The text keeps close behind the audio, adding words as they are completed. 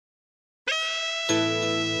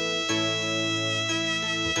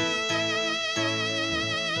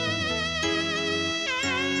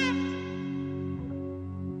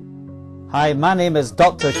Hi, my name is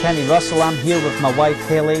Dr. Kenny Russell. I'm here with my wife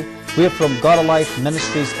Hayley. We're from God of Life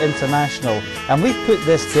Ministries International, and we put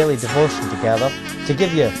this daily devotion together to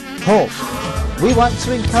give you hope. We want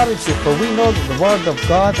to encourage you, for we know that the Word of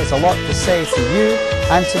God has a lot to say to you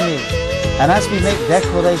and to me. And as we make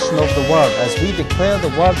declaration of the Word, as we declare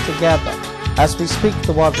the Word together, as we speak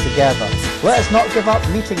the Word together, let us not give up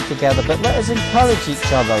meeting together, but let us encourage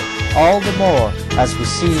each other all the more as we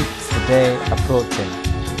see the day approaching.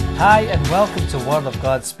 Hi, and welcome to Word of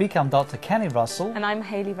God Speak. I'm Dr. Kenny Russell. And I'm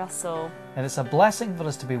Hayley Russell. And it's a blessing for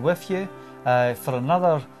us to be with you for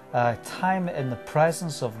another time in the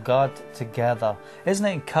presence of God together. Isn't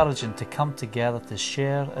it encouraging to come together to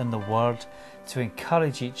share in the Word, to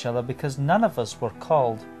encourage each other, because none of us were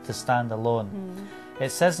called to stand alone.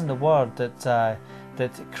 It says in the Word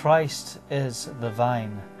that Christ is the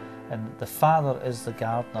vine and the Father is the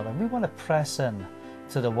gardener, and we want to press in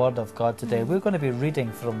to the Word of God today. We're going to be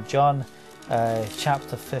reading from John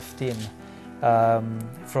chapter 15,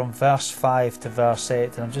 from verse 5 to verse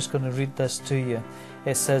 8, and I'm just going to read this to you.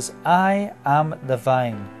 It says, I am the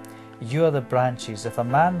vine, you are the branches. If a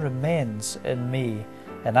man remains in me,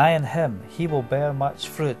 and I in him, he will bear much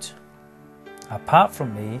fruit. Apart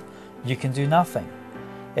from me, you can do nothing.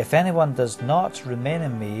 If anyone does not remain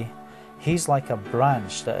in me, he's like a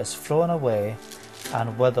branch that is thrown away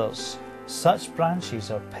and withers. Such branches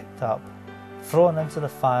are picked up, thrown into the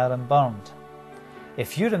fire and burned.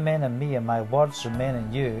 If you remain in me and my words remain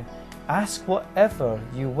in you, ask whatever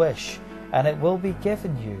you wish, and it will be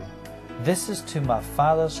given you. This is to my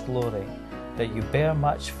Father's glory, that you bear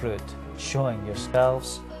much fruit, showing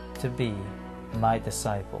yourselves to be my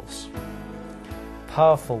disciples.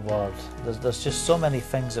 Powerful word. There's just so many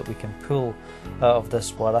things that we can pull out of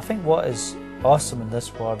this word. I think what is awesome in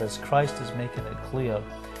this word is Christ is making it clear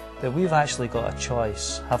that we've actually got a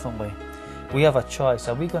choice, haven't we? We have a choice.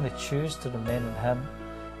 Are we going to choose to remain in Him?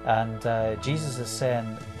 And Jesus is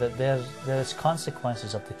saying that there's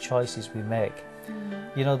consequences of the choices we make.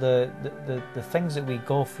 You know, the things that we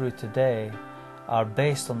go through today are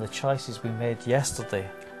based on the choices we made yesterday.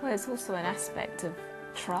 Well, it's also an aspect of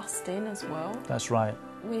trusting as well. That's right.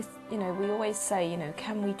 We always say,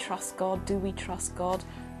 can we trust God? Do we trust God?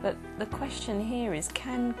 But the question here is,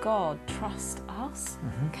 can God trust us?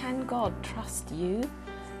 Can God trust you?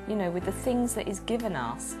 With the things that He's given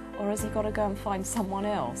us, or has He got to go and find someone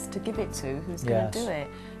else to give it to who's going to do it?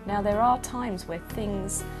 Now, there are times where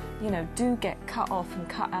things, do get cut off and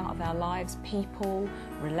cut out of our lives, people,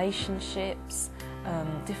 relationships,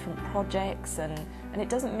 different projects, and it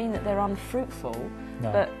doesn't mean that they're unfruitful,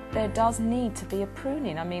 but there does need to be a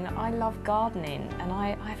pruning. I mean, I love gardening, and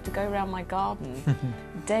I have to go around my garden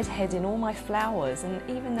deadheading all my flowers, and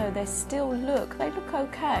even though they look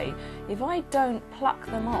okay, if I don't pluck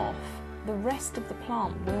them off, the rest of the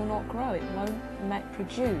plant will not grow. It won't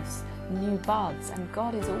produce new buds, and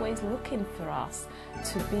God is always looking for us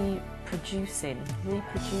to be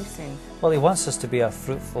reproducing. Well, He wants us to be a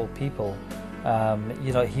fruitful people.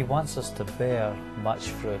 He wants us to bear much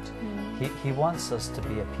fruit. He wants us to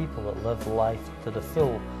be a people that live life to the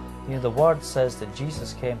full. The Word says that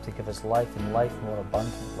Jesus came to give us life and life more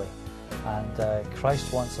abundantly. And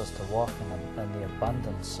Christ wants us to walk in the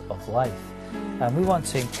abundance of life. And we want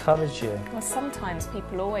to encourage you. Well, sometimes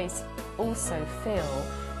people always also feel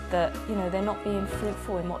that, they're not being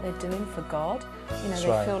fruitful in what they're doing for God.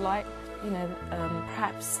 They feel like,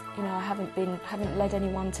 perhaps, I haven't led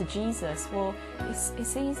anyone to Jesus. Well, it's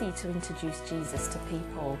easy to introduce Jesus to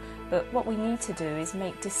people, but what we need to do is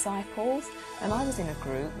make disciples. And I was in a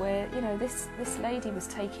group where, this lady was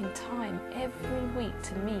taking time every week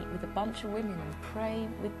to meet with a bunch of women and pray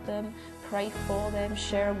with them, pray for them,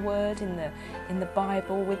 share a word in the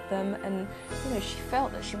Bible with them, and she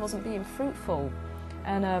felt that she wasn't being fruitful,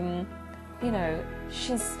 and she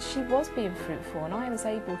was being fruitful, and I was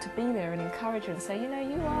able to be there and encourage her and say,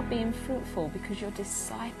 you are being fruitful because you're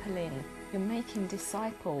discipling, you're making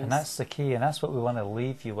disciples. And that's the key, and that's what we want to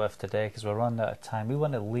leave you with today, because we're running out of time. We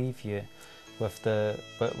want to leave you with the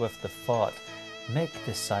thought, make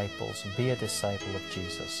disciples, be a disciple of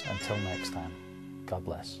Jesus. Until next time, God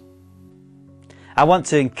bless. I want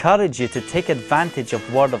to encourage you to take advantage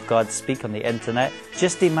of Word of God Speak on the internet.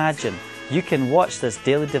 Just imagine, you can watch this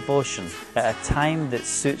daily devotion at a time that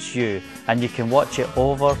suits you, and you can watch it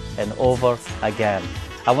over and over again.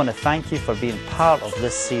 I want to thank you for being part of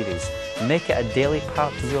this series. Make it a daily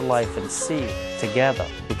part of your life and see together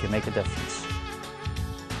we can make a difference.